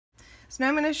So now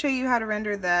I'm going to show you how to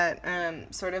render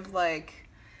that sort of like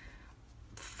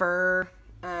fur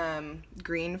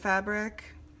green fabric.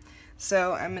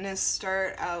 So I'm going to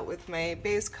start out with my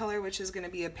base color, which is going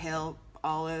to be a pale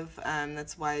olive.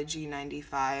 That's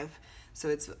YG95, so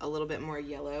it's a little bit more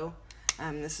yellow.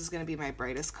 This is going to be my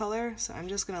brightest color, so I'm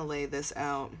just going to lay this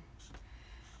out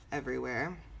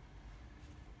everywhere.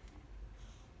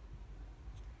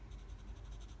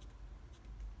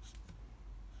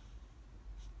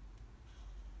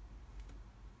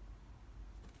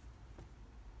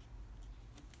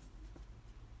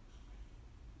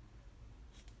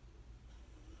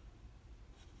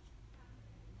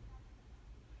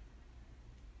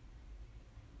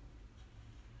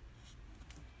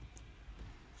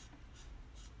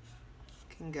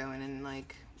 Can go in and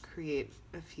like create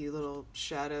a few little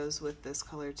shadows with this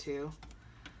color too.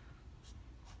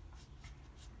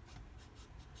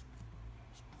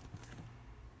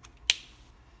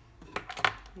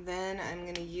 Then I'm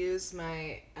going to use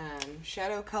my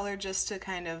shadow color just to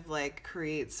kind of like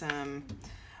create some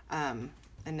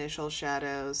initial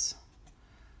shadows.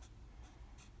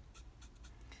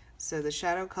 So the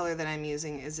shadow color that I'm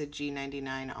using is a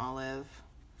G99 olive.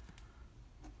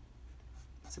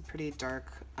 It's a pretty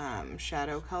dark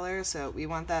shadow color, so we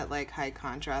want that like high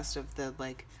contrast of the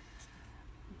like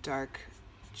dark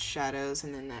shadows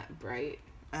and then that bright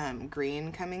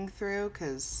green coming through,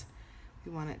 because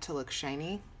we want it to look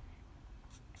shiny.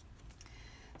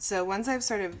 So once I've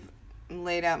sort of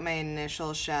laid out my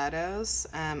initial shadows,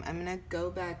 I'm gonna go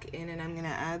back in and I'm gonna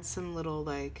add some little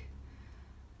like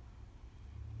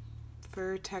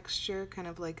fur texture, kind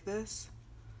of like this,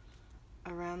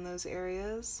 around those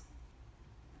areas.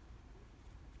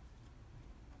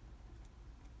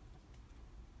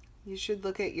 You should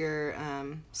look at your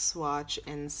swatch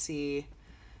and see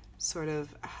sort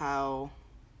of how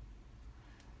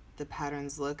the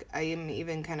patterns look. I am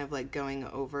even kind of like going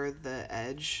over the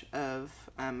edge of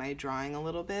my drawing a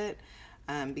little bit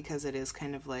because it is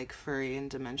kind of like furry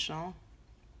and dimensional.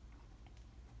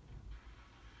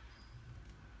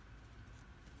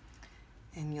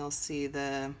 And you'll see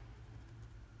those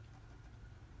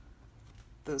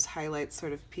highlights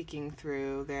sort of peeking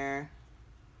through there.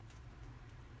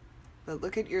 But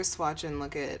look at your swatch and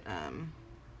look at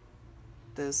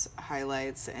those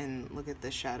highlights and look at the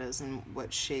shadows and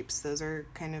what shapes those are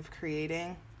kind of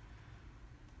creating.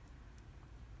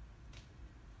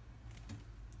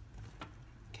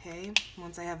 Okay,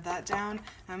 once I have that down,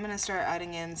 I'm going to start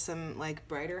adding in some like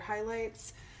brighter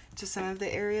highlights to some of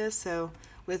the areas. So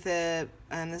with this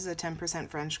is a 10%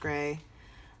 French gray,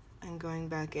 I'm going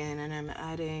back in and I'm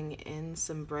adding in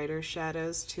some brighter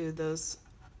shadows to those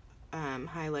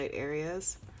highlight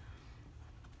areas.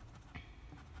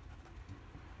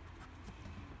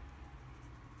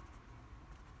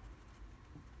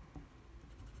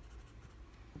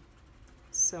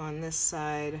 So on this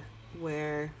side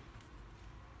where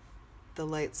the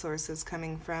light source is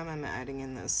coming from, I'm adding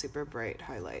in those super bright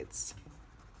highlights.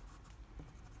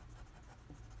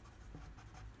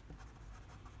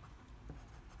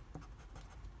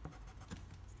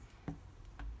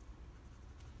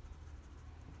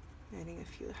 Adding a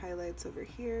few highlights over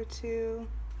here too.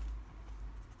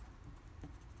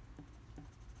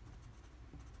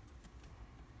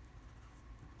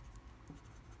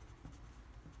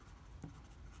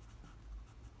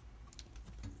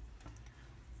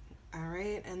 All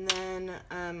right, and then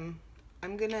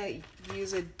I'm gonna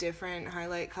use a different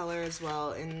highlight color as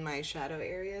well in my shadow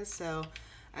areas. So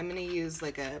I'm gonna use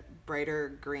like a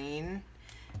brighter green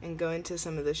and go into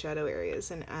some of the shadow areas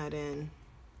and add in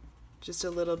just a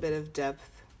little bit of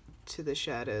depth to the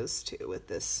shadows too with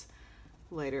this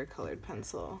lighter colored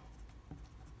pencil.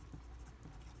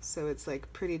 So it's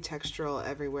like pretty textural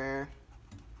everywhere.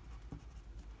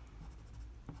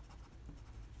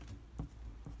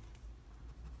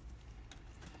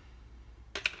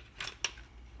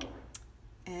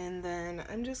 And then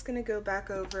I'm just gonna go back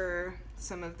over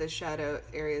some of the shadow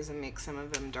areas and make some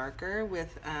of them darker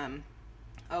with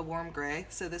a warm gray.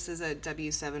 So this is a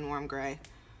W7 warm gray.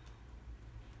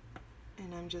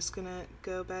 And I'm just gonna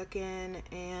go back in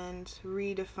and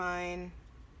redefine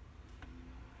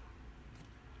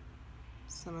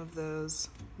some of those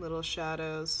little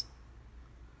shadows,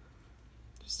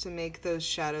 just to make those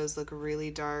shadows look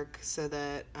really dark so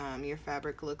that your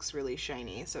fabric looks really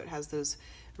shiny. So it has those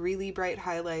really bright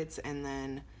highlights and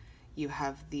then you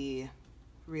have the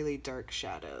really dark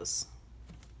shadows.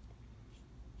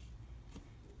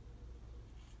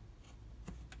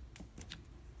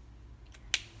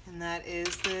 And that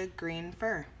is the green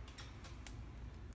fur.